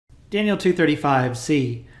Daniel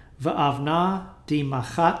 2:35c. Va'avna di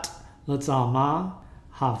machat l'tzalma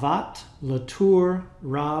havat l'tur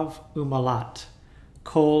rav umalat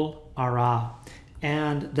kol ara.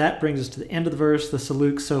 And that brings us to the end of the verse, the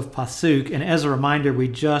Saluk Sof Pasuk. And as a reminder, we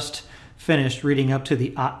just finished reading up to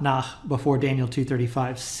the Atnach before Daniel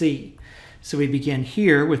 2:35c. So we begin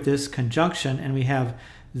here with this conjunction, and we have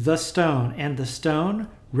the stone, and the stone,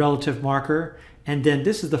 relative marker, and then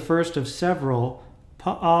this is the first of several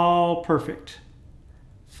all perfect,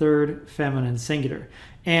 third feminine singular.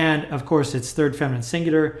 And of course it's third feminine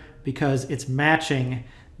singular because it's matching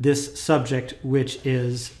this subject, which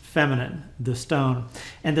is feminine, the stone.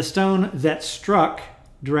 And the stone that struck,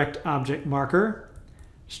 direct object marker,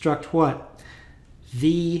 struck what?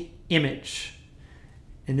 The image.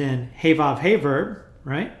 And then hevav hey verb,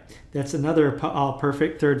 right? That's another all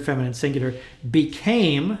perfect, third feminine singular.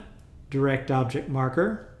 Became, direct object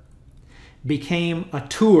marker, became a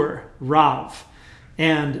tur, rav.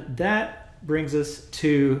 And that brings us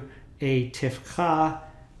to a tifcha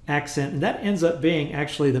accent. And that ends up being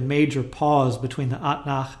actually the major pause between the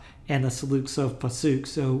Atnach and the Saluk Sof Pasuk.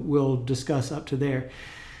 So we'll discuss up to there.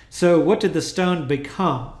 So what did the stone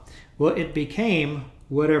become? Well, it became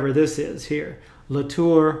whatever this is here.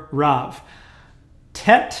 Latur rav.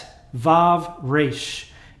 Tet vav resh.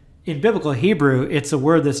 In biblical Hebrew, it's a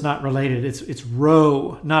word that's not related. It's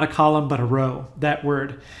row, not a column, but a row, that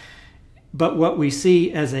word. But what we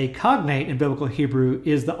see as a cognate in biblical Hebrew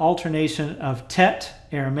is the alternation of tet,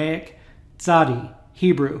 Aramaic, tzadi,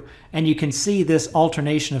 Hebrew. And you can see this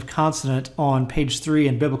alternation of consonant on page 3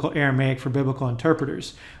 in biblical Aramaic for biblical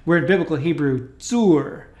interpreters, where in biblical Hebrew,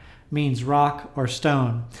 tzur means rock or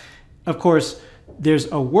stone. Of course,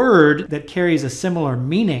 there's a word that carries a similar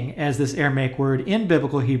meaning as this Aramaic word in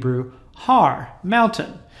biblical Hebrew, har,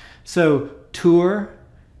 mountain. So tur,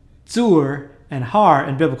 tzur, and har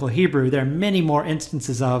in biblical Hebrew, there are many more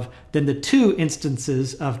instances of than the 2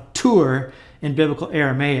 instances of tur in biblical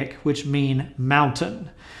Aramaic, which mean mountain.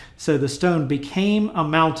 So the stone became a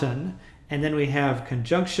mountain, and then we have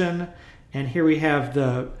conjunction, and here we have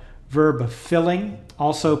the verb of filling,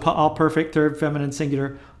 also all perfect, third feminine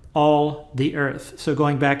singular, all the earth. So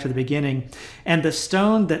going back to the beginning, and the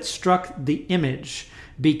stone that struck the image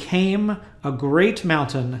became a great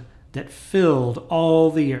mountain that filled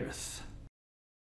all the earth.